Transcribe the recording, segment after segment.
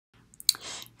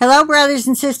Hello, brothers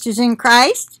and sisters in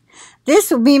Christ.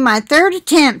 This will be my third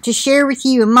attempt to share with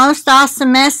you a most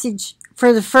awesome message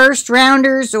for the first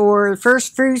rounders or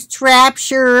first fruits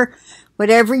rapture,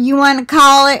 whatever you want to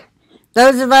call it.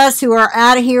 Those of us who are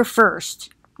out of here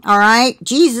first. All right?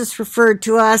 Jesus referred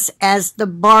to us as the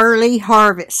barley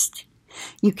harvest.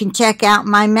 You can check out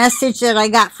my message that I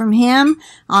got from him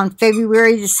on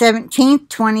February the 17th,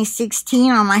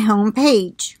 2016 on my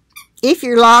homepage. If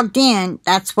you're logged in,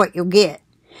 that's what you'll get.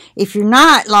 If you're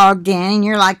not logged in and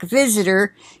you're like a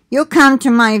visitor, you'll come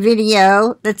to my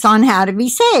video that's on how to be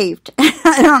saved.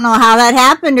 I don't know how that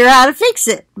happened or how to fix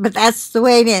it, but that's the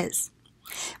way it is.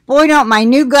 Boy, don't my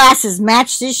new glasses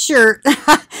match this shirt.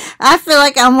 I feel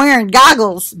like I'm wearing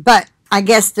goggles, but I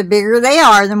guess the bigger they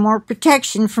are, the more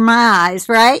protection for my eyes,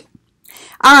 right?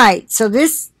 All right, so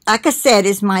this, like I said,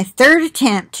 is my third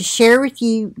attempt to share with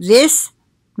you this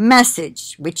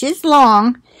message, which is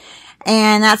long.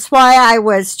 And that's why I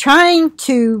was trying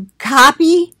to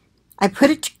copy. I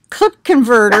put it to Clip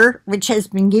Converter, which has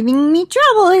been giving me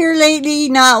trouble here lately,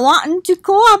 not wanting to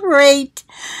cooperate.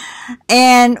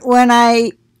 And when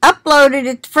I uploaded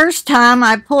it the first time,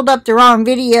 I pulled up the wrong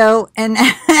video and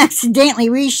accidentally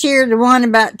reshared the one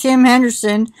about Tim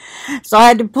Henderson. So I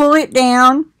had to pull it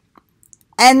down.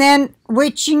 And then,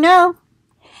 which you know,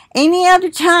 any other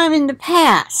time in the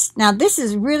past. Now this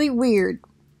is really weird.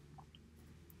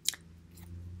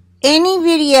 Any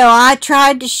video I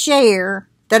tried to share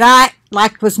that I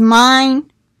like was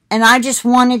mine and I just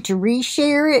wanted to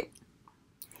reshare it,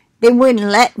 they wouldn't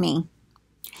let me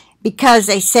because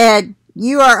they said,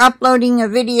 you are uploading a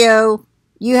video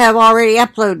you have already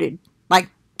uploaded like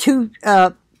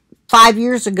 5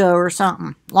 years ago or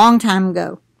something, long time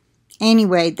ago.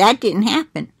 Anyway, that didn't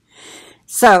happen.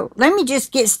 So let me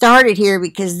just get started here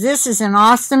because this is an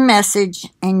awesome message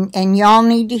and y'all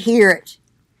need to hear it.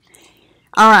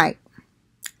 All right.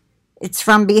 It's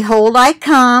from Behold I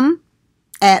Come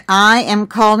at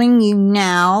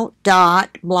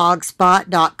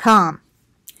iamcallingyounow.blogspot.com.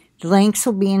 The links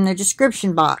will be in the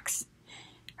description box.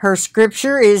 Her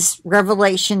scripture is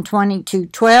Revelation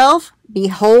 22:12.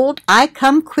 Behold, I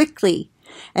come quickly,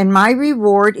 and my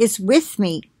reward is with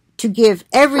me to give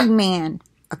every man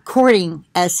according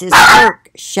as his work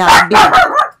shall be.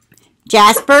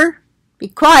 Jasper, be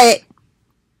quiet.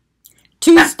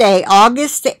 Tuesday,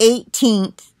 August the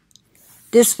 18th,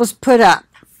 this was put up.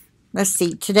 Let's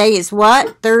see, today is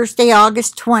what? Thursday,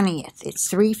 August 20th.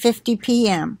 It's 3:50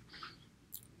 p.m.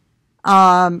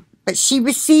 But she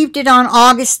received it on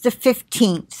August the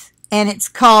 15th, and it's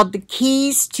called The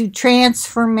Keys to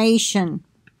Transformation.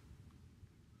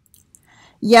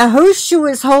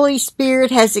 Yahushua's Holy Spirit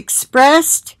has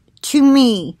expressed to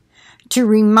me to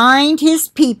remind his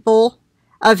people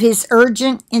of his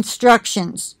urgent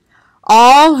instructions.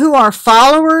 All who are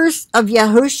followers of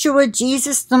Yahushua,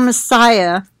 Jesus the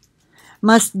Messiah,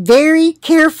 must very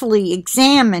carefully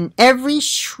examine every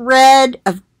shred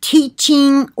of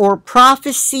teaching or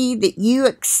prophecy that you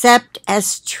accept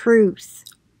as truth.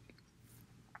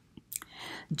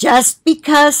 Just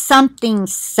because something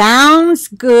sounds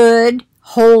good,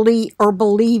 holy, or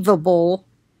believable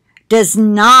does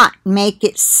not make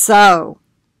it so.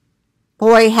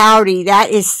 Boy, howdy, that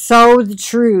is so the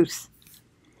truth.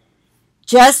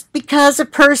 Just because a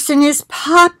person is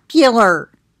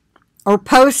popular or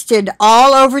posted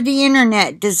all over the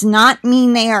internet does not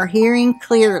mean they are hearing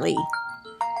clearly.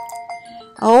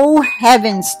 Oh,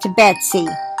 heavens to Betsy.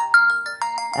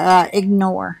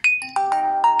 Ignore.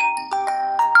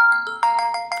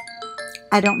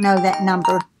 I don't know that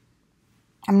number.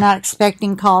 I'm not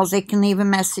expecting calls. They can leave a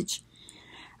message.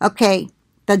 Okay,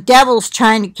 the devil's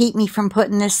trying to keep me from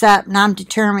putting this up, and I'm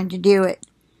determined to do it.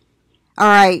 All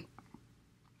right.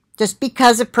 Just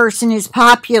because a person is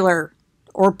popular,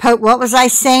 or what was I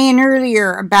saying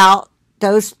earlier about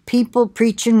those people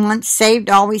preaching once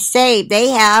saved, always saved? They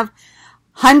have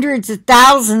hundreds of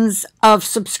thousands of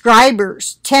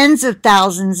subscribers, tens of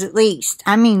thousands at least.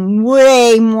 I mean,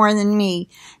 way more than me,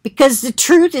 because the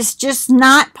truth is just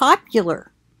not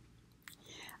popular.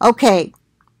 Okay.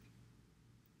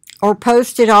 Or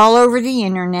posted all over the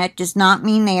internet does not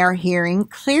mean they are hearing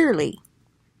clearly.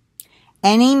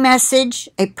 Any message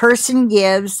a person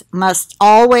gives must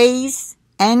always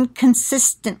and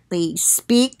consistently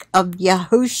speak of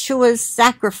Yahushua's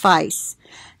sacrifice,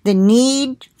 the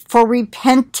need for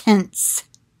repentance,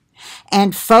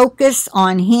 and focus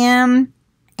on him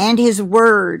and his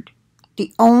word.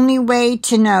 The only way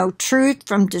to know truth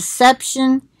from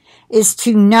deception is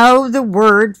to know the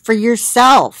word for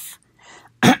yourself.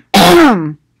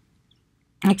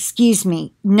 Excuse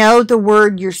me. Know the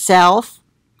word yourself.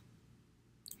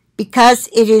 Because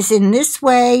it is in this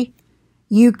way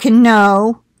you can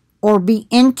know or be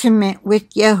intimate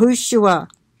with Yahushua.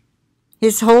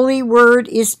 His holy word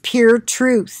is pure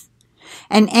truth,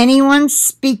 and anyone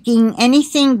speaking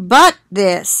anything but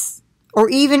this, or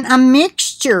even a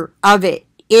mixture of it,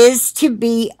 is to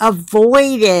be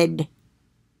avoided.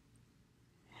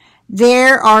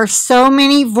 There are so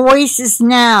many voices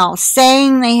now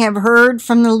saying they have heard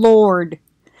from the Lord.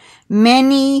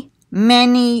 Many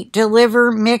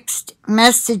deliver mixed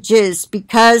messages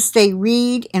because they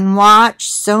read and watch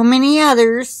so many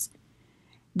others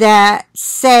that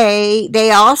say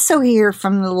they also hear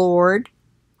from the Lord,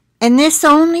 and this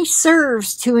only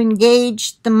serves to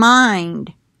engage the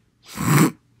mind.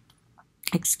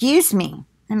 Excuse me.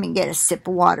 Let me get a sip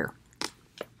of water.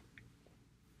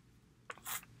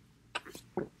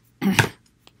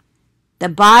 The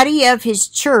body of his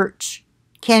church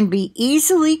can be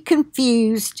easily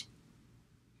confused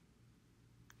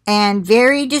and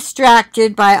very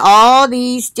distracted by all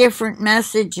these different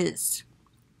messages.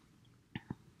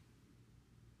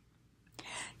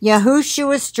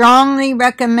 Yahushua strongly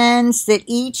recommends that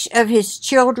each of his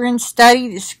children study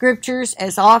the scriptures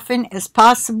as often as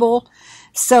possible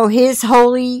so his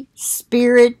Holy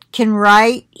Spirit can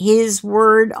write his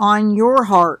word on your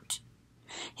heart.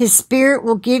 His Spirit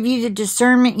will give you the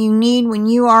discernment you need when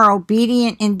you are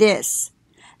obedient in this,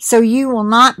 so you will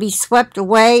not be swept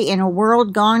away in a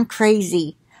world gone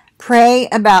crazy. Pray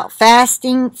about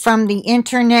fasting from the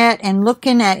internet and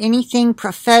looking at anything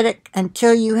prophetic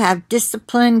until you have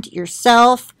disciplined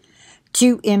yourself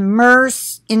to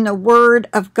immerse in the Word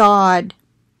of God.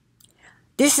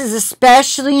 This is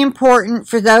especially important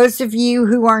for those of you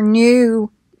who are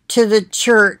new to the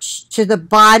church, to the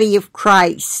body of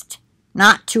Christ,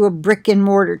 not to a brick and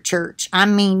mortar church. I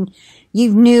mean,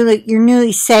 you're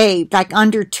newly saved, like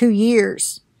under 2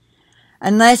 years.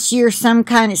 Unless you're some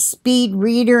kind of speed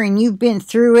reader and you've been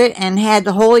through it and had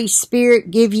the Holy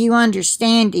Spirit give you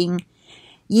understanding,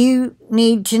 you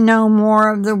need to know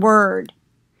more of the Word.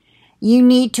 You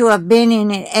need to have been in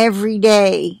it every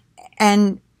day.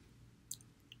 And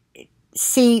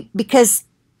see, because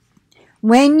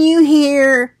when you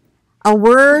hear a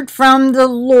word from the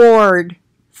Lord,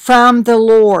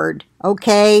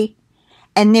 okay,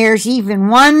 and there's even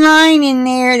one line in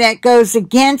there that goes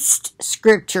against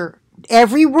Scripture.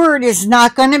 Every word is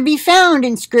not going to be found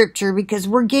in Scripture because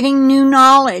we're getting new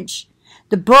knowledge.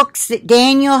 The books that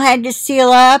Daniel had to seal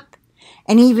up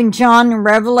and even John the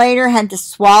Revelator had to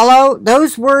swallow,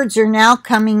 those words are now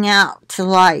coming out to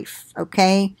life,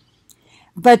 okay?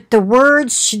 But the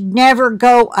words should never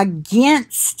go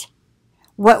against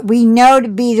what we know to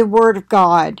be the Word of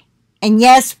God. And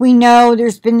yes, we know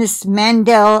there's been this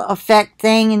Mandela effect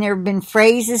thing and there have been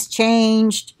phrases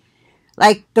changed.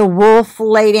 Like the wolf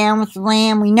will lay down with the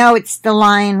lamb. We know it's the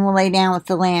lion will lay down with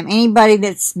the lamb. Anybody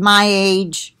that's my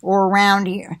age or around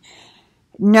here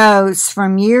knows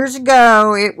from years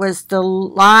ago it was the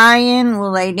lion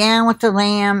will lay down with the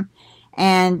lamb.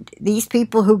 And these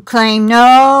people who claim,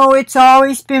 no, it's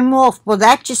always been wolf. Well,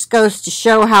 that just goes to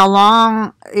show how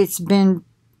long it's been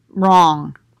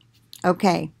wrong.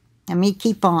 Okay, let me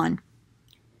keep on.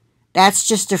 That's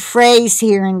just a phrase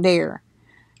here and there.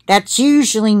 That's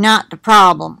usually not the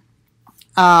problem.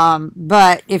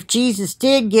 But if Jesus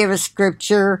did give a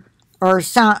scripture or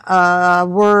a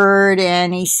word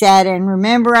and he said, and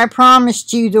remember I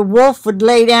promised you the wolf would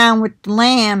lay down with the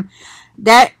lamb,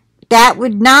 that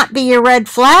would not be a red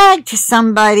flag to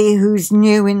somebody who's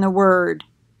new in the Word,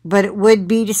 but it would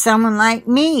be to someone like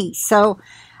me. So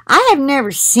I have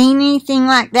never seen anything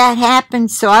like that happen,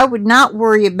 so I would not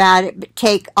worry about it, but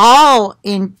take all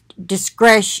in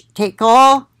discretion, take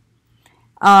all,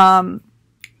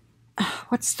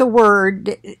 what's the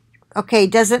word? Okay,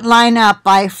 doesn't line up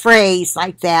by a phrase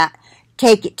like that.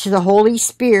 Take it to the Holy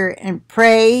Spirit and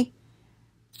pray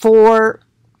for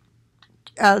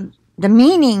the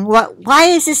meaning. Why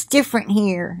is this different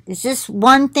here? Is this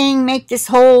one thing make this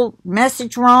whole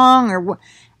message wrong?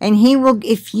 And he will,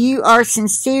 if you are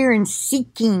sincere in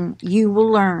seeking, you will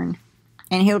learn.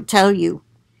 And he'll tell you.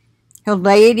 He'll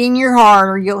lay it in your heart,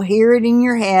 or you'll hear it in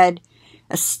your head.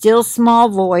 A still small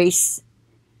voice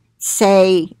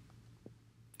say,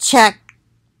 check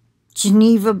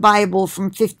Geneva Bible from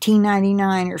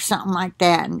 1599 or something like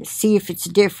that, and see if it's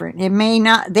different. It may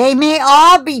not. They may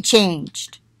all be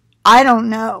changed. I don't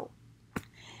know.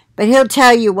 But he'll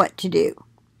tell you what to do.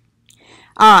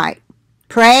 All right.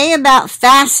 Pray about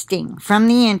fasting from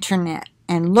the internet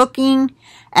and looking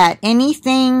at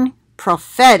anything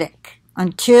prophetic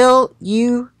until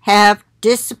you have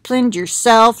disciplined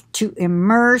yourself to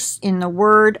immerse in the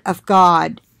Word of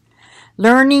God.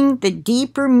 Learning the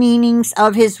deeper meanings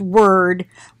of His Word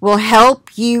will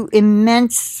help you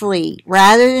immensely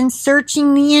rather than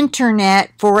searching the internet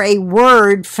for a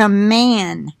word from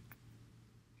man.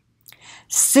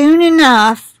 Soon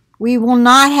enough, we will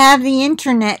not have the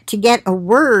internet to get a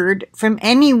word from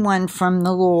anyone from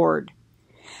the Lord.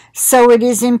 So it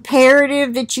is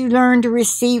imperative that you learn to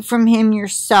receive from Him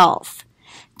yourself.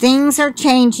 Things are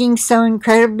changing so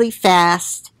incredibly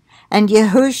fast, and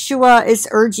Yahushua is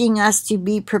urging us to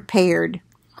be prepared.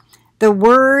 The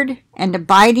Word and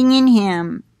abiding in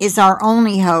Him is our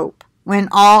only hope when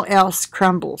all else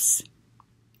crumbles.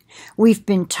 We've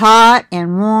been taught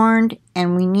and warned,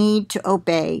 and we need to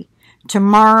obey.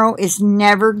 Tomorrow is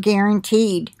never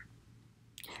guaranteed.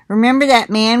 Remember that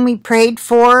man we prayed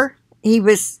for?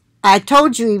 I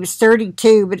told you he was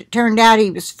 32, but it turned out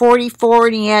he was 44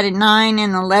 and he had a 9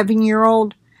 and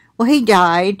 11-year-old. Well, he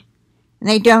died, and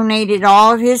they donated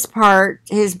all of his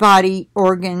body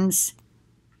organs,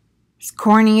 his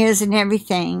corneas and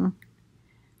everything,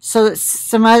 so that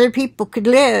some other people could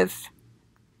live.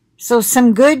 So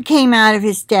some good came out of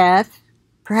his death.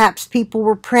 Perhaps people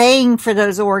were praying for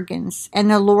those organs, and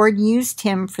the Lord used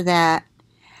him for that.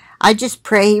 I just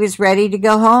pray he was ready to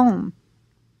go home.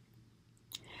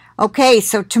 Okay,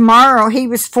 so tomorrow, he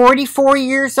was 44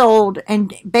 years old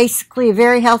and basically a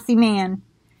very healthy man.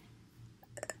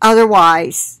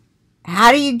 Otherwise,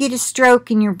 how do you get a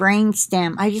stroke in your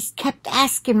brainstem? I just kept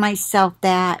asking myself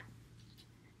that.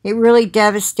 It really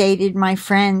devastated my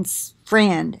friend's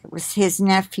friend. It was his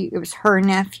nephew. It was her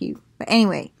nephew. But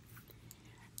anyway,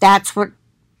 that's what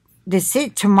this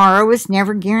is. Tomorrow is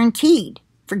never guaranteed.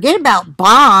 Forget about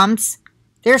bombs.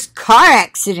 There's car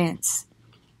accidents.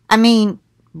 I mean,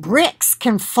 bricks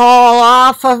can fall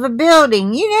off of a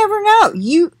building. You never know.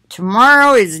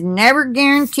 Tomorrow is never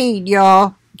guaranteed,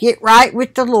 y'all. Get right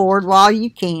with the Lord while you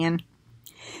can.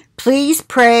 Please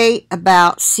pray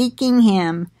about seeking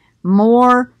Him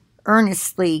more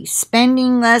earnestly,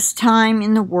 spending less time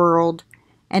in the world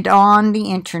and on the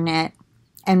internet,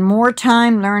 and more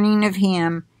time learning of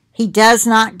Him. He does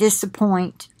not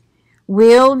disappoint.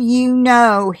 Will you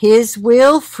know His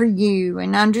will for you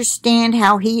and understand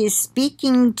how He is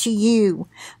speaking to you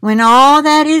when all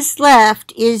that is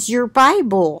left is your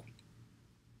Bible?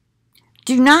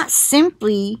 Do not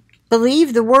simply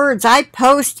believe the words I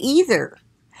post either,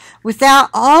 without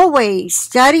always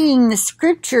studying the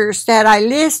scriptures that I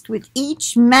list with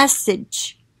each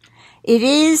message. It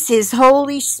is His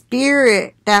Holy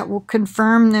Spirit that will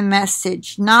confirm the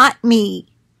message, not me.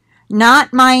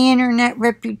 Not my internet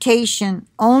reputation,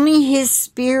 only His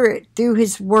Spirit through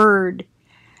His Word.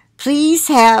 Please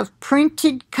have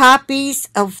printed copies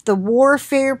of the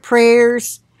warfare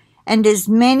prayers and as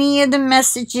many of the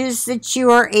messages that you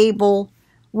are able.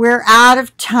 We're out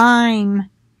of time,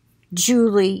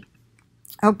 Julie.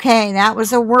 Okay, that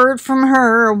was a word from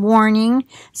her, a warning.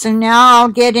 So now I'll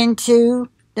get into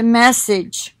the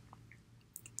message.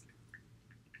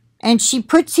 And she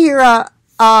puts here a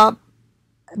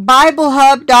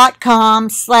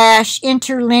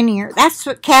BibleHub.com/interlinear. That's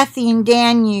what Kathy and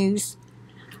Dan use.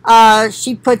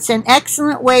 She puts an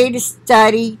excellent way to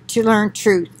study, to learn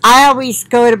truth. I always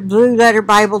go to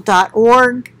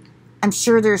blueletterbible.org. I'm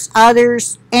sure there's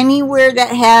others. Anywhere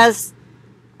that has,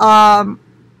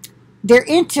 they're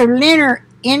interlinear,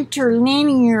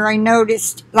 I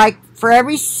noticed. Like for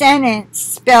every sentence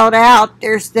spelled out,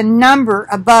 there's the number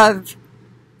above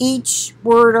each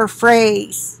word or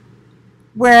phrase.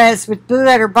 Whereas with Blue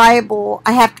Letter Bible,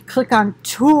 I have to click on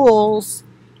Tools,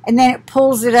 and then it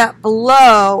pulls it up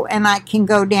below, and I can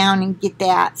go down and get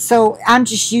that. So I'm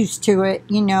just used to it,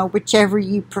 whichever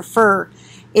you prefer.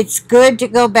 It's good to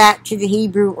go back to the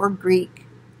Hebrew or Greek.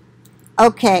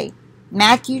 Okay,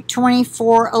 Matthew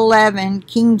 24:11,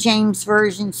 King James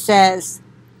Version says,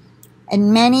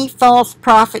 "And many false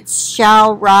prophets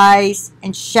shall rise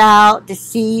and shall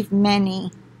deceive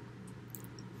many."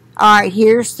 All right,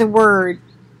 here's the word.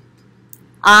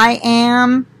 I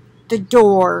am the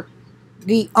door,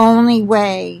 the only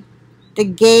way, the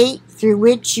gate through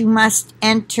which you must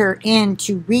enter in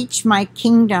to reach my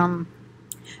kingdom.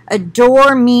 A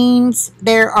door means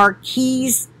there are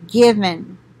keys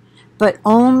given, but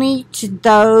only to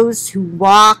those who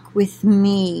walk with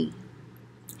me.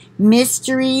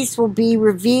 Mysteries will be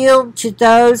revealed to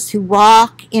those who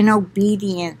walk in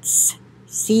obedience.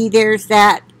 See, there's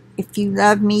that. If you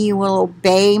love me, you will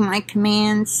obey my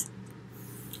commands.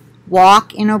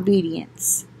 Walk in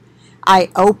obedience. I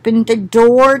open the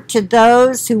door to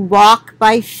those who walk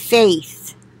by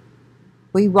faith.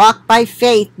 We walk by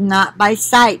faith, not by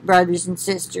sight, brothers and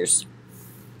sisters.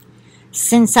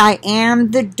 Since I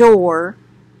am the door,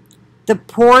 the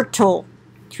portal,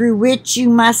 through which you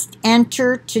must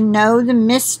enter to know the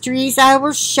mysteries I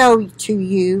will show to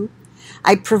you.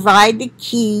 I provide the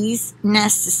keys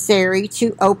necessary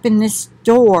to open this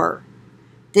door,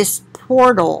 this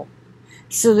portal,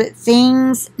 so that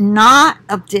things not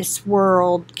of this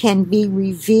world can be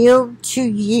revealed to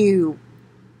you.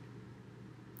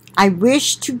 I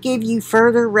wish to give you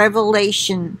further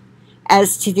revelation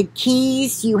as to the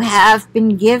keys you have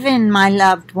been given, my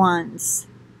loved ones.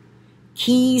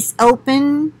 Keys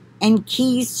open and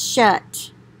keys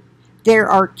shut. There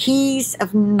are keys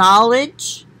of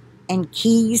knowledge, and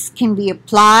keys can be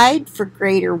applied for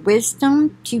greater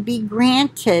wisdom to be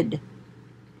granted.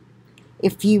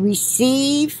 If you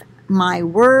receive my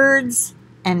words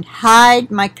and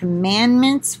hide my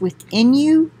commandments within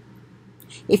you,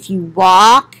 if you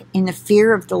walk in the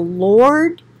fear of the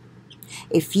Lord,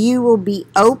 if you will be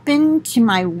open to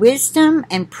my wisdom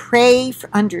and pray for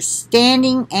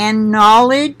understanding and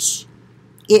knowledge,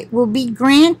 it will be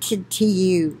granted to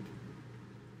you.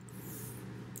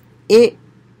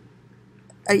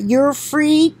 Your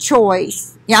free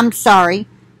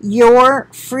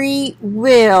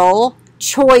will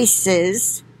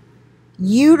choices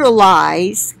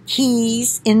utilize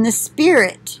keys in the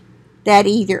Spirit that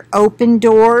either open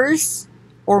doors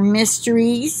or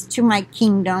mysteries to my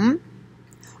kingdom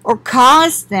or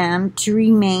cause them to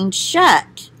remain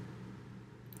shut.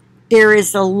 There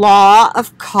is a law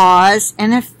of cause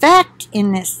and effect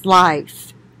in this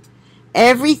life.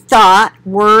 Every thought,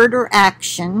 word, or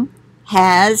action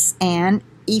has an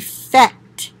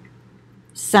effect.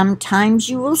 Sometimes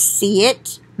you will see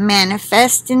it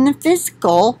manifest in the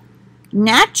physical,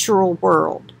 natural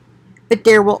world, but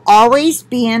there will always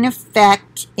be an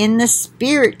effect in the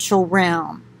spiritual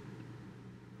realm.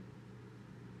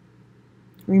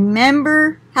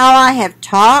 Remember how I have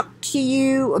talked to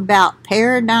you about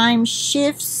paradigm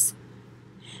shifts?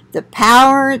 The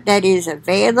power that is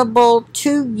available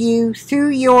to you through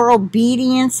your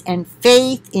obedience and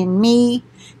faith in me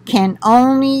can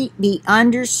only be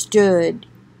understood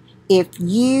if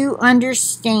you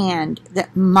understand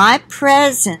that my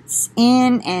presence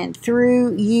in and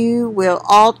through you will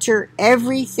alter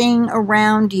everything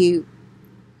around you.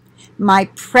 My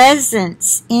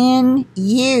presence in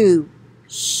you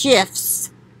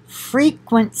shifts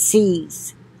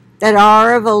frequencies that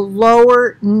are of a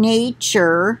lower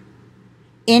nature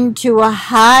into a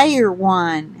higher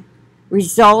one,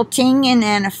 resulting in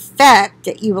an effect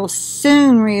that you will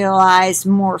soon realize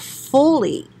more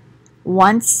fully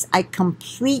once I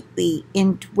completely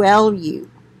indwell you.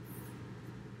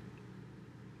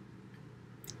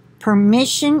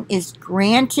 Permission is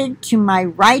granted to my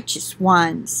righteous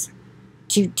ones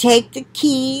to take the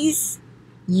keys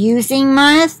using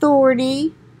my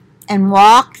authority and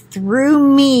walk through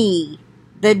me,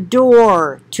 the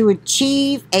door, to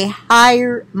achieve a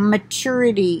higher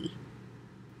maturity,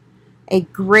 a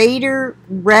greater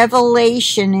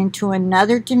revelation into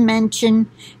another dimension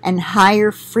and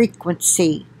higher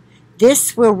frequency.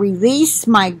 This will release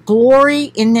my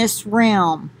glory in this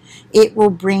realm. It will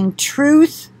bring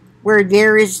truth where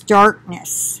there is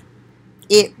darkness.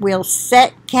 It will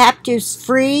set captives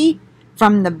free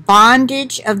from the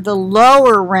bondage of the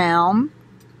lower realm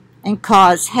and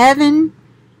cause heaven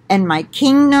and my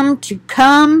kingdom to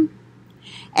come,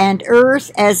 and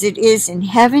earth as it is in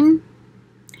heaven.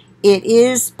 It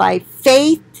is by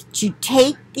faith to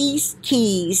take these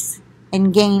keys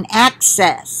and gain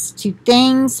access to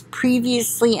things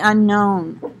previously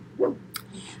unknown.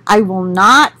 I will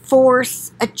not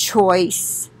force a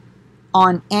choice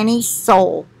on any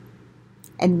soul,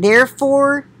 and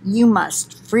therefore you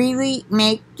must freely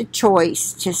make the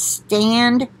choice to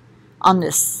stand on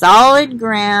the solid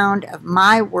ground of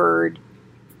my word,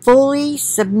 fully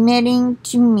submitting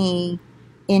to me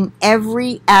in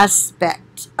every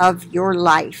aspect of your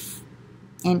life,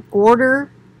 in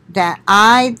order that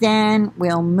I then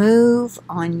will move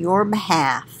on your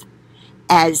behalf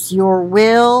as your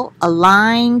will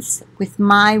aligns with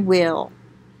my will.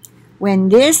 When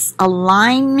this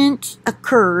alignment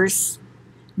occurs,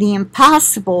 the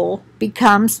impossible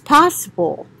becomes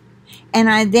possible, and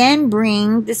I then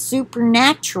bring the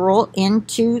supernatural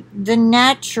into the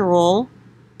natural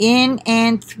in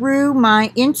and through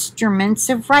my instruments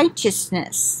of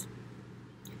righteousness.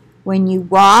 When you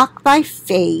walk by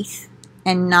faith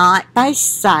and not by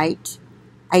sight,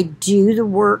 I do the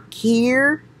work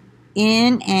here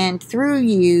in and through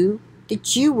you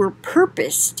that you were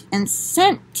purposed and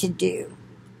sent to do.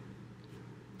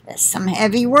 There's some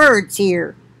heavy words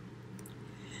here.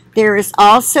 There is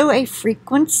also a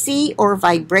frequency or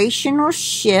vibrational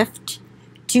shift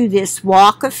to this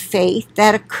walk of faith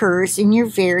that occurs in your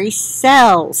very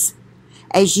cells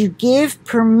as you give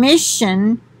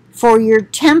permission for your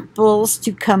temples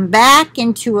to come back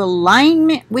into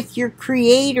alignment with your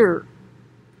Creator.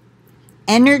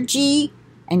 Energy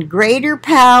and greater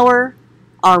power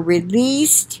are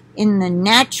released in the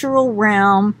natural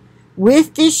realm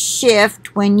with this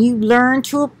shift when you learn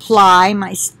to apply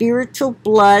my spiritual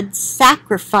blood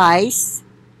sacrifice,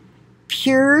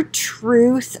 pure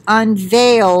truth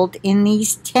unveiled in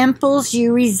these temples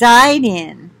you reside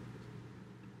in.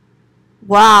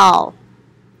 Wow.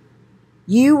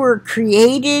 You were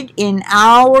created in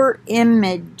our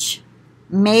image,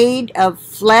 made of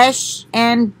flesh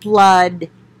and blood,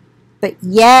 but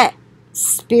yet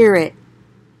spirit.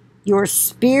 Your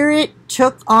spirit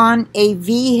took on a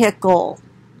vehicle,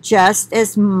 just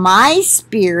as my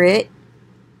spirit,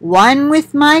 one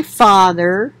with my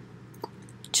Father,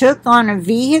 took on a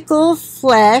vehicle of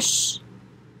flesh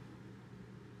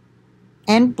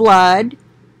and blood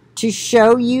to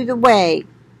show you the way.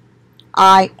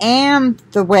 I am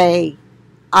the way.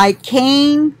 I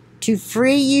came to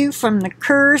free you from the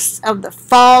curse of the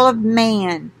fall of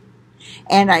man.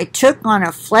 And I took on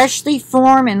a fleshly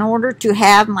form in order to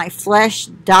have my flesh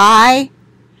die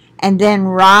and then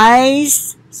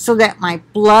rise, so that my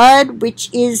blood, which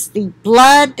is the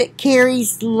blood that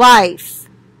carries life,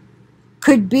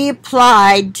 could be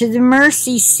applied to the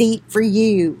mercy seat for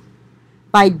you.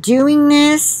 By doing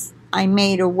this, I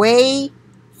made a way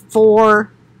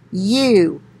for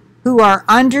you who are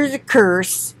under the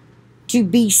curse to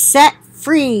be set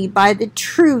free by the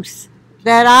truth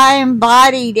that I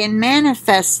embodied and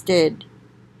manifested.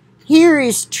 Here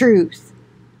is truth.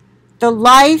 The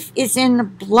life is in the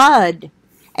blood,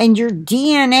 and your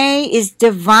DNA is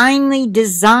divinely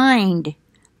designed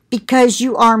because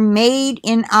you are made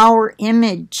in our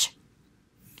image.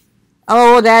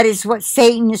 Oh, that is what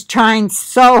Satan is trying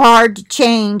so hard to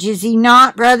change, is he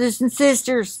not, brothers and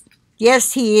sisters?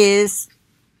 Yes, he is.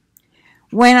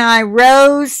 When I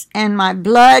rose and my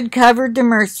blood covered the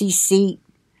mercy seat,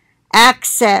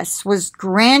 access was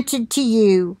granted to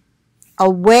you, a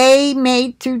way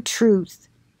made through truth,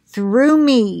 through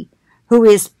me, who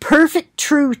is perfect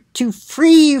truth, to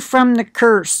free you from the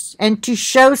curse and to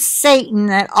show Satan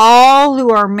that all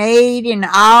who are made in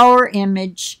our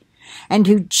image and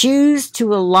who choose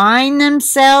to align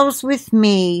themselves with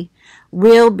me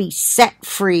will be set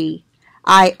free.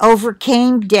 I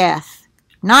overcame death,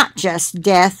 not just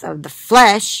death of the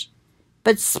flesh,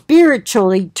 but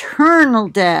spiritual, eternal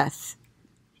death.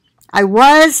 I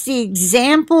was the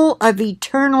example of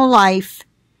eternal life,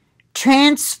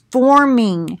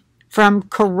 transforming from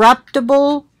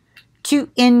corruptible to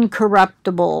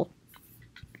incorruptible.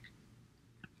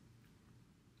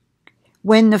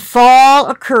 When the fall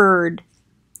occurred,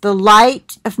 the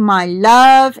light of my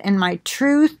love and my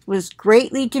truth was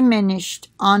greatly diminished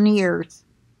on the earth,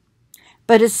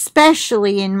 but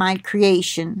especially in my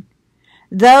creation.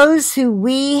 Those who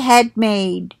we had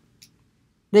made,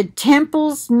 the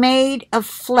temples made of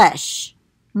flesh,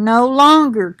 no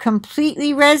longer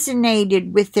completely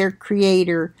resonated with their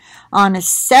Creator on a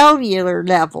cellular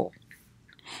level,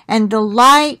 and the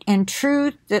light and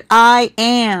truth that I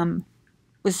am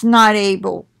was not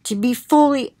able to be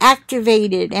fully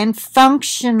activated and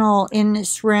functional in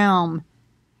this realm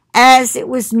as it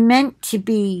was meant to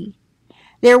be.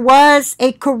 There was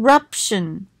a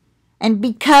corruption, and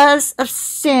because of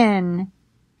sin,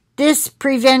 this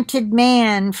prevented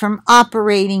man from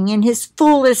operating in his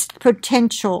fullest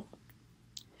potential.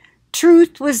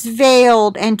 Truth was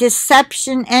veiled, and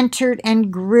deception entered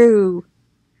and grew.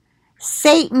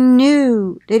 Satan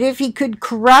knew that if he could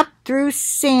corrupt through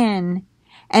sin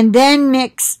and then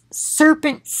mix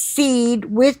serpent seed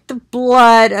with the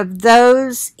blood of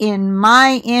those in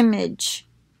my image,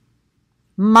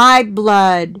 my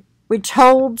blood, which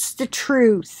holds the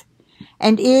truth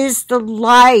and is the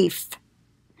life,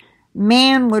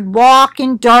 man would walk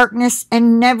in darkness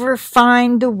and never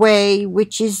find the way,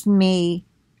 which is me.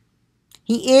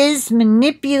 He is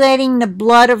manipulating the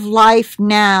blood of life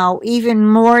now, even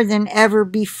more than ever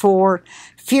before,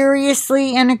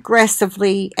 furiously and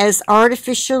aggressively, as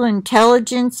artificial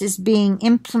intelligence is being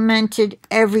implemented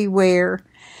everywhere.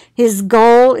 His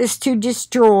goal is to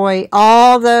destroy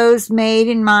all those made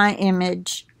in my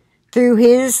image through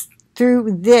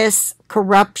this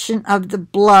corruption of the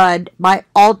blood by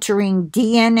altering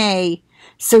DNA,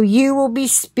 so you will be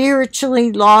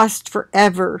spiritually lost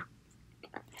forever.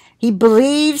 He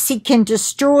believes he can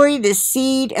destroy the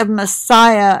seed of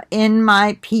Messiah in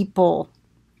my people.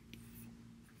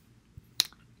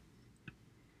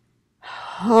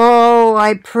 Oh,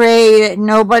 I pray that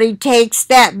nobody takes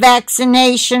that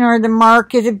vaccination or the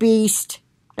mark of the beast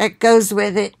that goes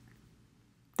with it.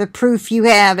 The proof you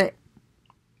have it.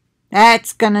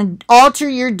 That's going to alter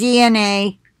your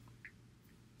DNA.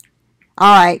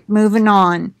 All right, moving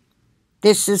on.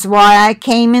 This is why I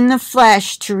came in the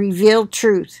flesh, to reveal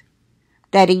truth,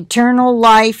 that eternal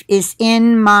life is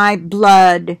in my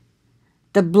blood,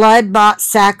 the blood-bought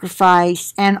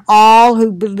sacrifice, and all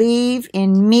who believe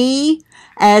in me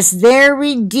as their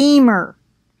Redeemer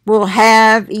will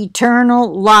have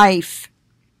eternal life.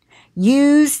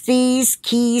 Use these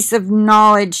keys of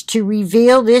knowledge to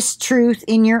reveal this truth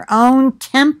in your own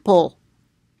temple.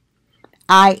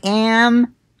 I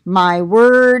am my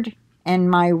word, and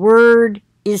my word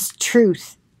is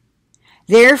truth.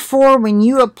 Therefore, when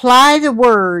you apply the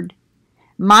word,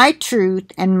 my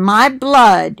truth, and my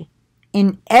blood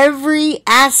in every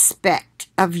aspect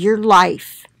of your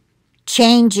life,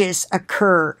 changes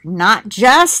occur, not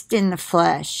just in the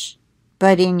flesh,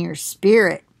 but in your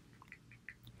spirit.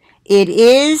 It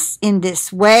is in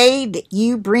this way that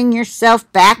you bring yourself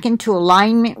back into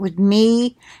alignment with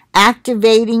me,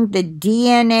 activating the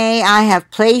DNA I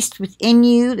have placed within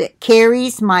you that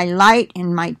carries my light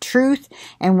and my truth,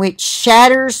 and which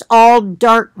shatters all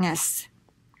darkness.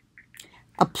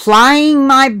 Applying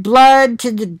my blood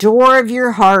to the door of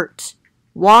your heart,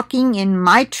 walking in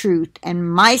my truth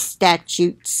and my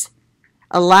statutes,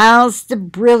 allows the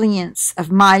brilliance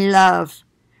of my love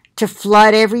to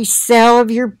flood every cell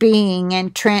of your being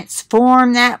and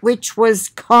transform that which was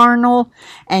carnal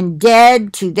and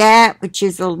dead to that which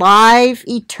is alive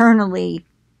eternally.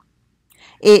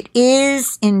 It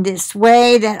is in this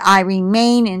way that I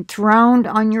remain enthroned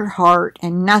on your heart,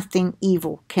 and nothing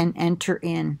evil can enter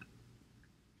in.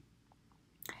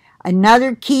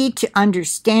 Another key to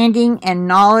understanding and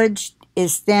knowledge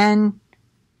is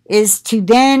to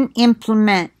then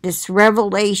implement this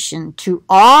revelation to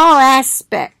all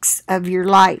aspects of your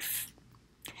life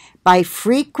by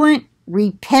frequent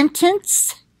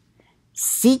repentance,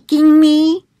 seeking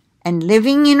me, and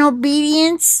living in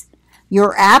obedience.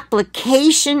 Your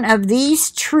application of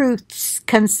these truths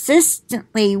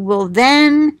consistently will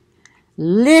then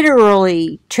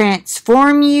literally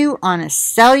transform you on a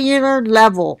cellular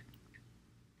level.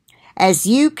 As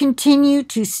you continue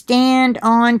to stand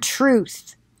on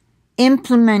truth,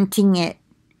 implementing it,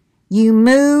 you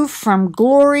move from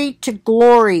glory to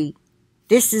glory.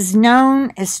 This is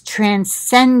known as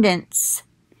transcendence.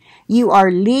 You are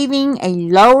leaving a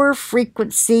lower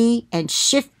frequency and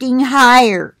shifting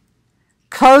higher,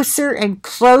 closer and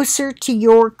closer to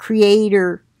your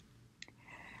Creator.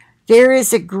 There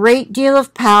is a great deal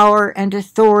of power and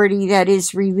authority that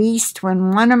is released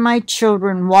when one of my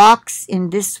children walks in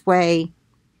this way.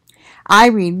 I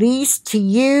release to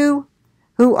you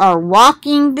who are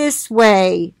walking this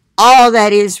way all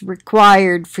that is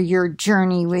required for your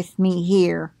journey with me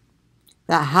here.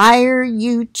 The higher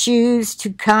you choose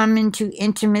to come into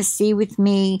intimacy with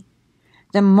me,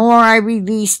 the more I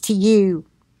release to you.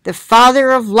 The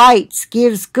Father of lights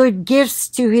gives good gifts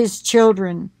to his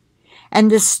children, and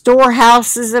the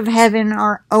storehouses of heaven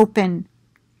are open.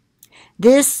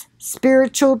 This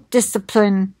spiritual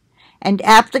discipline and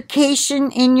application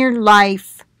in your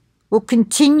life will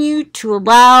continue to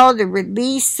allow the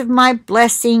release of my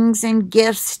blessings and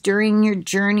gifts during your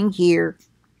journey here,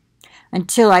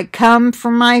 until I come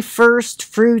for my first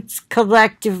fruits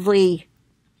collectively.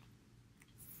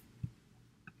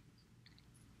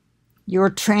 Your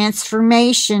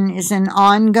transformation is an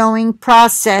ongoing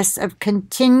process of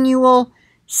continual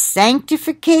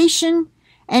sanctification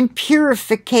and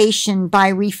purification by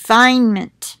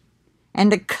refinement,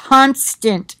 and a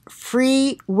constant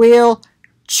free will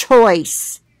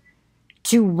choice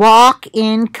to walk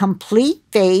in complete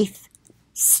faith,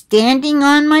 standing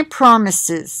on my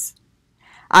promises.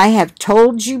 I have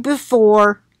told you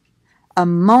before, a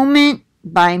moment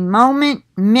by moment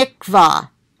mikvah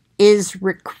is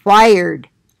required,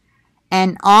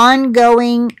 an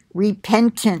ongoing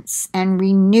repentance and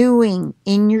renewing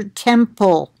in your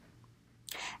temple.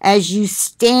 As you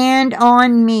stand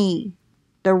on me,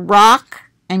 the rock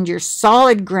and your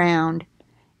solid ground,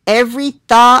 every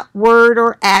thought, word,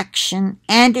 or action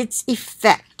and its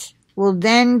effect will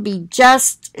then be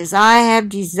just as I have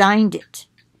designed it,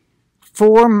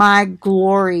 for my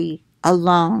glory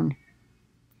alone.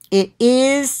 It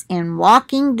is in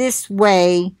walking this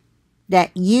way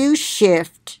that you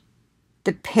shift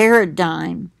the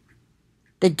paradigm,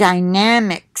 the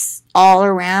dynamics all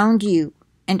around you,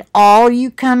 and all you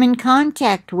come in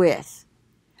contact with.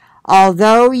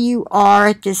 Although you are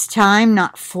at this time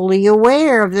not fully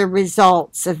aware of the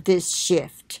results of this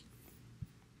shift,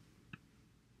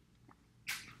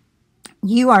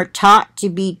 you are taught to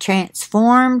be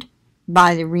transformed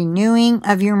by the renewing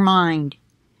of your mind.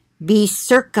 Be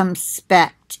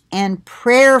circumspect and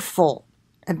prayerful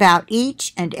about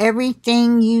each and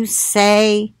everything you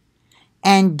say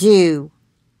and do,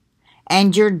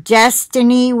 and your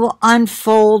destiny will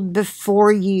unfold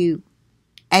before you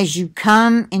as you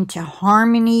come into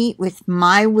harmony with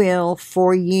my will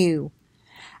for you.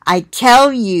 I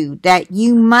tell you that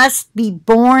you must be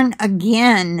born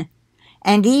again,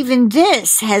 and even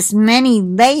this has many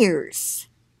layers.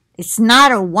 It's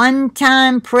not a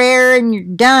one-time prayer and you're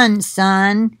done,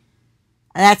 son.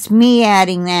 That's me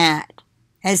adding that,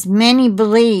 as many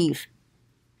believe.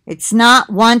 It's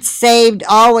not once saved,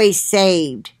 always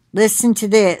saved. Listen to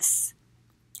this.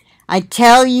 I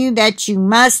tell you that you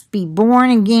must be born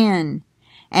again,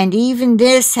 and even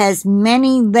this has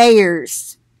many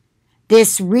layers.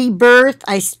 This rebirth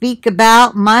I speak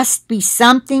about must be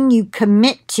something you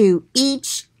commit to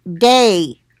each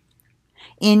day,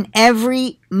 in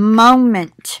every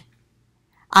moment.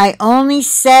 I only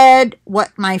said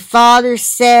what my Father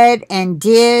said and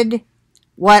did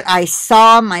what I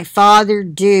saw my Father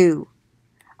do.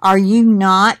 Are you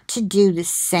not to do the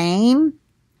same?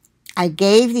 I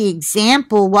gave the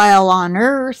example while on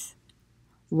earth.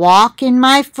 Walk in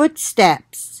my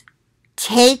footsteps.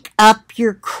 Take up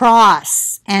your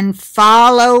cross and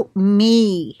follow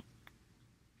me.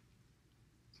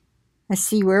 Let's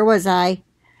see, where was I?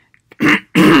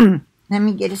 Let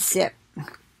me get a sip.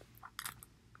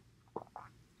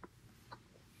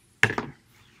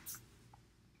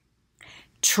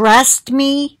 Trust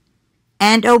me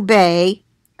and obey.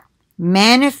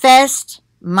 Manifest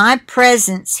my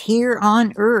presence here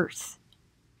on earth.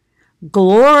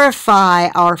 Glorify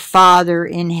our Father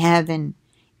in heaven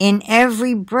in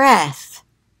every breath.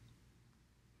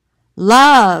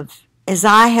 Love as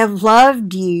I have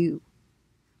loved you.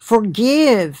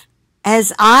 Forgive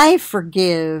as I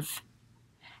forgive.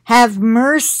 Have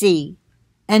mercy,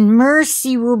 and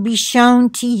mercy will be shown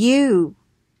to you.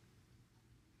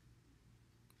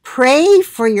 Pray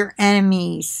for your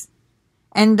enemies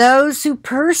and those who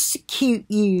persecute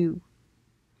you.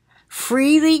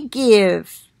 Freely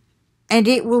give, and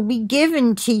it will be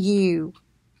given to you.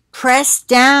 Pressed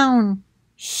down,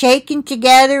 shaken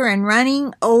together, and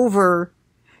running over,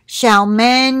 shall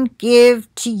men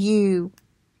give to you.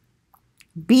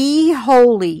 Be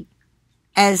holy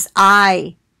as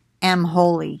I am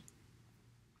holy.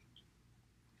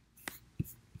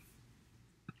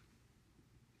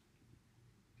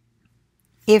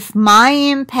 If my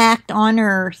impact on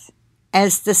earth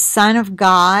as the Son of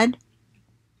God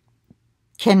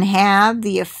can have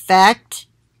the effect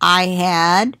I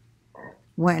had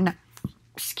when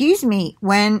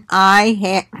I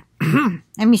had,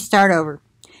 let me start over.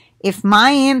 If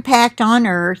my impact on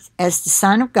earth as the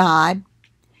Son of God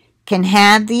can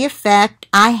have the effect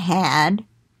I had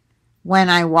when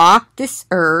I walked this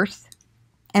earth,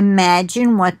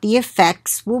 imagine what the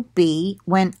effects will be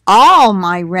when all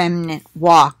my remnant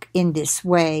walk in this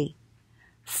way,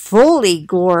 fully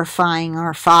glorifying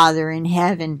our Father in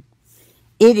heaven.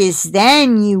 It is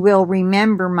then you will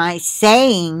remember my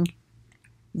saying,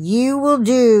 you will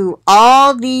do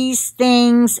all these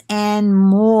things and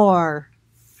more.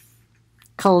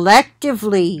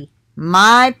 Collectively,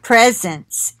 my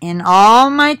presence in all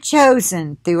my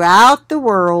chosen throughout the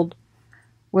world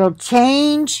will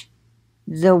change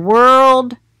the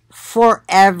world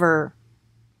forever.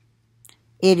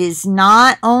 It is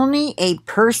not only a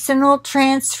personal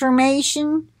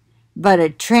transformation, but a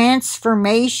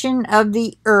transformation of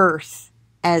the earth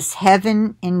as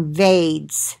heaven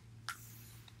invades.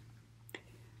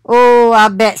 Oh, I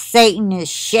bet Satan is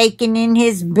shaking in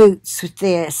his boots with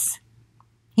this.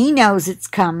 He knows it's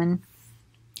coming.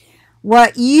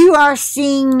 What you are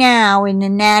seeing now in the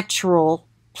natural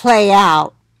play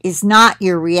out is not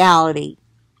your reality.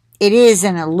 It is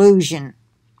an illusion,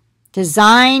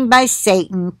 designed by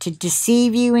Satan to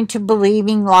deceive you into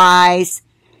believing lies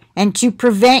and to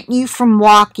prevent you from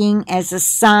walking as a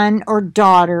son or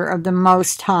daughter of the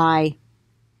Most High.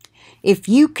 If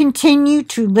you continue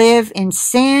to live in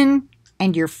sin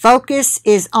and your focus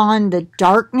is on the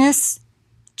darkness,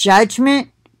 judgment,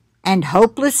 and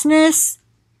hopelessness,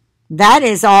 that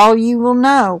is all you will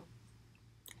know.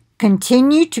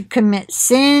 Continue to commit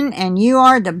sin, and you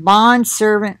are the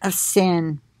bondservant of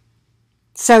sin.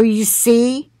 So you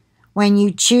see, when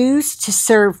you choose to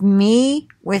serve me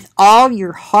with all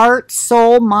your heart,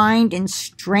 soul, mind, and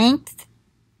strength,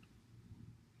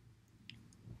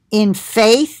 in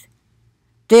faith,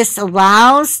 this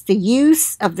allows the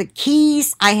use of the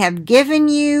keys I have given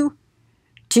you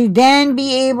to then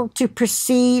be able to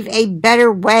perceive a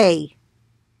better way,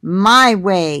 my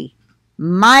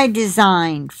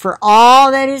design for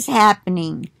all that is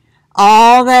happening,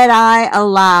 all that I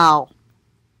allow.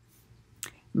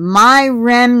 My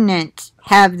remnant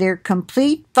have their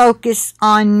complete focus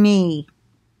on me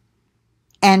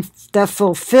and the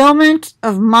fulfillment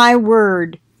of my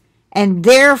word, and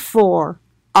therefore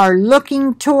are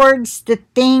looking towards the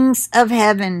things of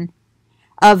heaven,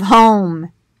 of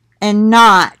home, and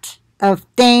not of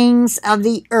things of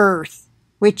the earth,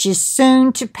 which is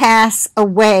soon to pass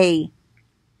away.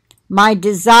 My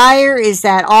desire is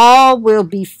that all will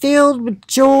be filled with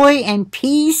joy and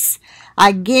peace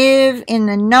I give in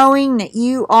the knowing that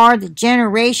you are the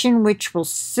generation which will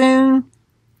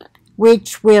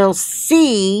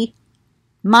see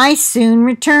my soon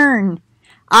return.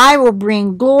 I will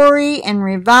bring glory and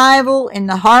revival in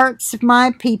the hearts of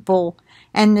my people,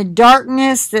 and the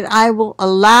darkness that I will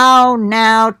allow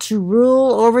now to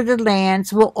rule over the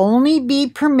lands will only be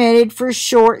permitted for a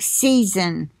short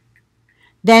season.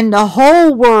 Then the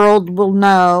whole world will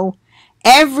know,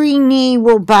 every knee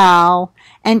will bow,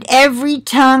 and every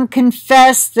tongue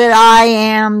confess that I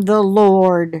am the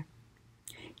Lord.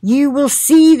 You will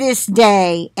see this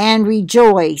day and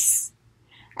rejoice,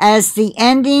 as the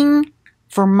ending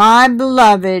for my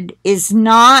beloved is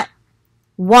not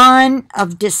one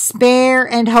of despair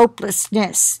and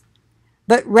hopelessness,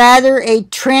 but rather a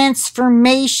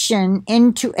transformation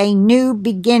into a new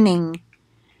beginning,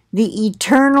 the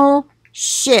eternal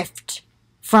shift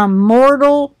from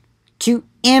mortal to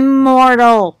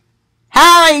immortal.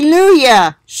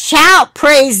 Hallelujah! Shout,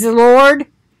 praise the Lord!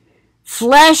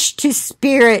 Flesh to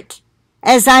spirit,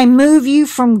 as I move you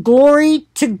from glory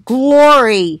to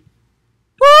glory.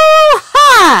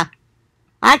 Woo-ha!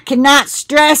 I cannot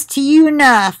stress to you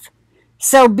enough.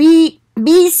 So be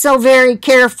so very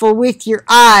careful with your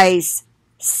eyes.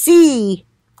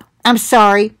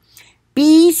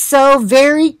 Be so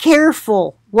very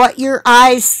careful what your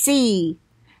eyes see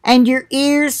and your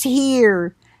ears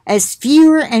hear, as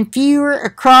fewer and fewer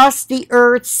across the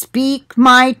earth speak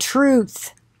my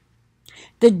truth.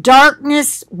 The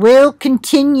darkness will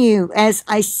continue, as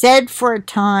I said, for a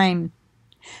time.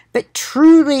 But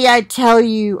truly I tell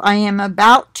you, I am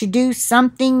about to do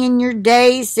something in your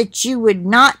days that you would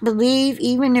not believe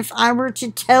even if I were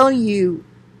to tell you.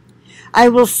 I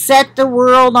will set the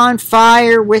world on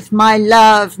fire with my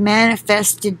love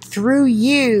manifested through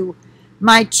you,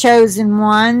 my chosen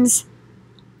ones.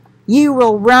 You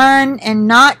will run and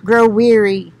not grow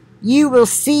weary. You will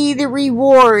see the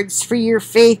rewards for your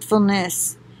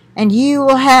faithfulness, and you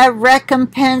will have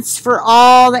recompense for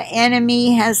all the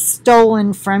enemy has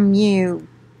stolen from you.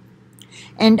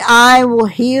 And I will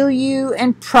heal you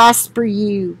and prosper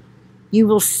you. You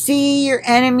will see your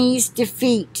enemies'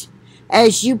 defeat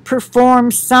as you perform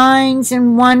signs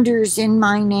and wonders in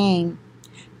my name.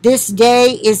 This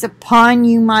day is upon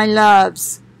you, my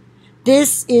loves.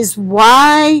 This is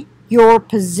why your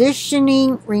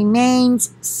positioning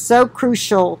remains so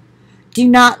crucial. Do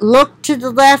not look to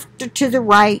the left or to the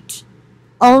right.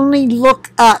 Only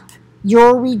look up.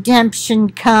 Your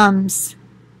redemption comes.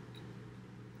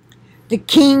 The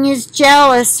king is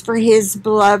jealous for his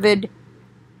beloved,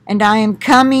 and I am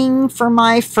coming for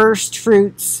my first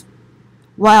fruits.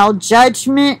 While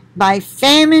judgment by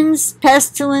famines,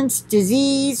 pestilence,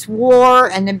 disease, war,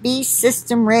 and the beast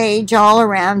system rage all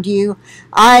around you,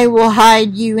 I will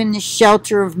hide you in the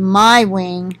shelter of my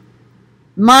wing.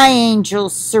 My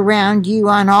angels surround you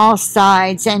on all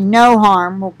sides, and no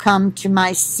harm will come to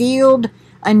my sealed,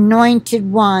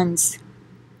 anointed ones.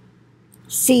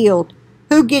 Sealed.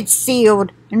 Who gets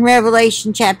sealed in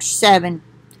Revelation chapter 7?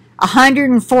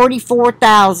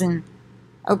 144,000.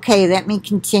 Okay, let me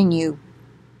continue.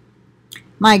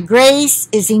 My grace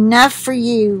is enough for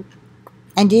you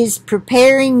and is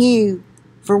preparing you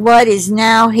for what is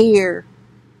now here.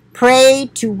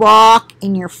 Pray to walk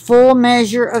in your full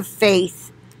measure of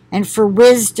faith and for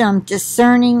wisdom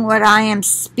discerning what I am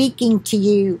speaking to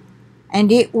you,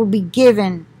 and it will be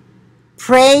given.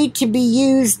 Pray to be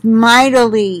used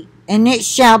mightily, and it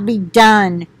shall be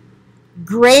done.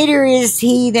 Greater is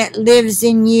he that lives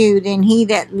in you than he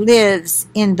that lives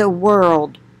in the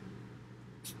world.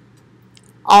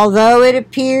 Although it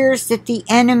appears that the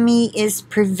enemy is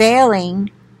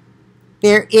prevailing,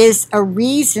 there is a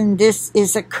reason this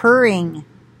is occurring.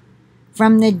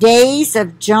 From the days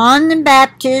of John the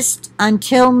Baptist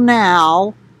until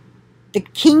now, the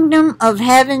kingdom of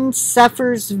heaven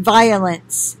suffers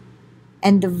violence,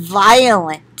 and the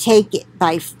violent take it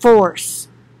by force.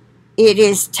 It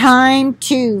is time,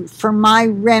 too, for my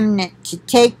remnant to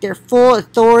take their full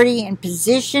authority and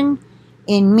position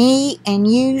in me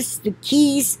and use the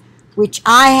keys which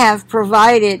I have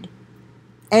provided.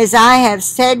 As I have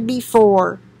said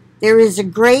before, there is a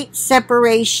great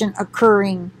separation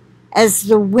occurring as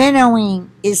the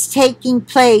winnowing is taking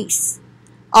place.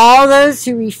 All those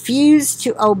who refuse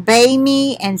to obey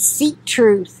me and seek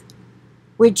truth,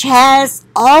 which has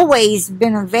always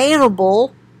been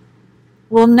available,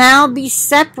 will now be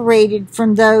separated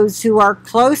from those who are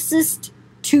closest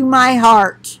to my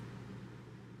heart.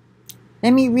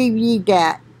 Let me reread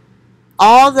that.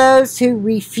 All those who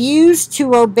refuse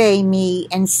to obey me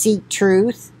and seek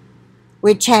truth,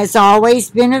 which has always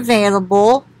been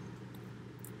available,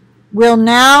 will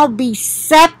now be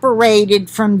separated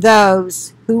from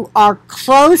those who are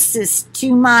closest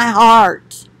to my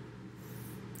heart.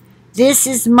 This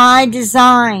is my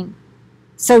design,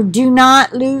 so do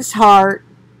not lose heart.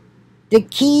 The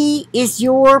key is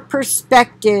your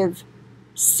perspective.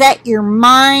 Set your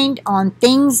mind on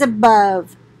things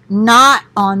above, not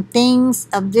on things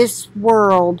of this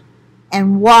world,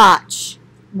 and watch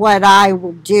what I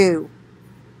will do.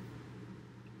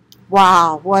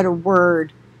 Wow, what a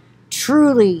word.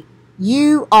 Truly,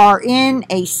 you are in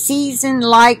a season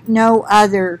like no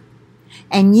other,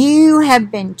 and you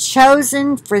have been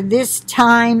chosen for this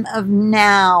time of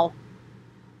now.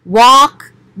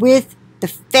 Walk with the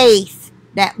faith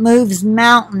that moves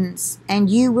mountains, and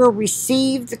you will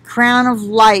receive the crown of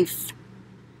life.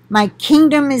 My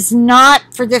kingdom is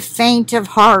not for the faint of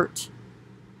heart.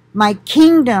 My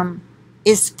kingdom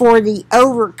is for the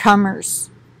overcomers,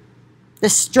 the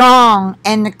strong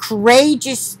and the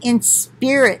courageous in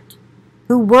spirit,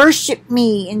 who worship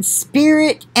me in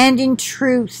spirit and in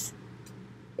truth.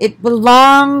 It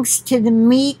belongs to the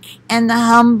meek and the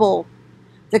humble,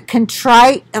 the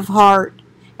contrite of heart,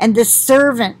 and the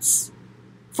servants.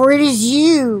 For it is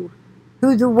you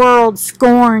who the world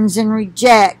scorns and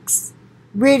rejects,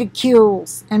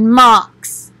 ridicules and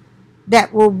mocks,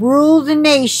 that will rule the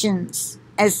nations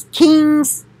as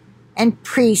kings and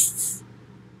priests.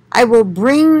 I will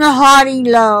bring the haughty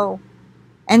low,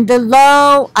 and the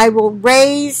low I will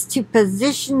raise to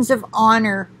positions of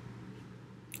honor.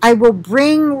 I will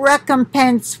bring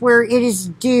recompense where it is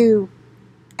due,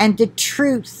 and the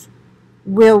truth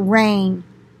will reign.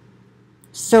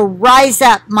 So rise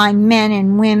up, my men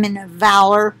and women of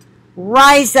valor.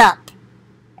 Rise up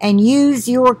and use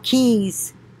your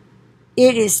keys.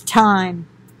 It is time.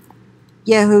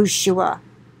 Yahushua.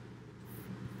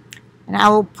 And I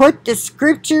will put the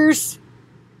scriptures,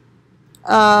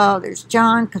 there's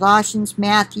John, Colossians,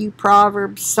 Matthew,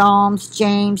 Proverbs, Psalms,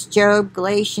 James, Job,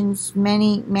 Galatians,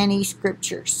 many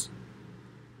scriptures.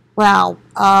 Well,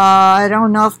 I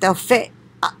don't know if they'll fit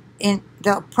in.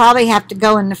 They'll probably have to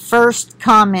go in the first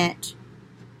comment,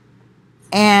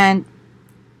 and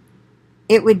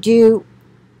it would do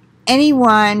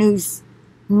anyone who's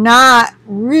not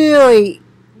really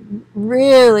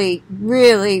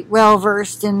well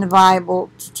versed in the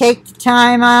Bible to take the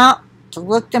time out to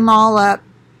look them all up,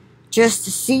 just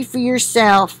to see for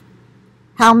yourself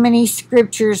how many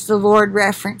scriptures the Lord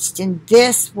referenced in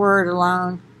this word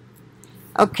alone.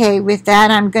 Okay, with that,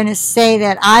 I'm going to say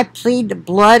that I plead the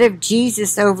blood of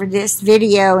Jesus over this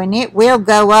video, and it will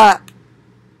go up.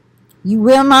 You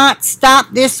will not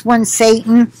stop this one,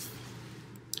 Satan.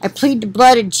 I plead the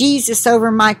blood of Jesus over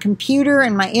my computer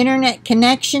and my internet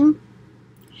connection,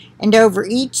 and over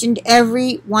each and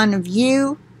every one of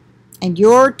you and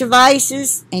your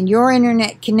devices and your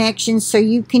internet connections, so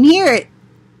you can hear it.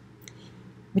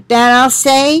 With that, I'll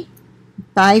say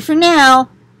bye for now.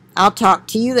 I'll talk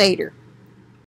to you later.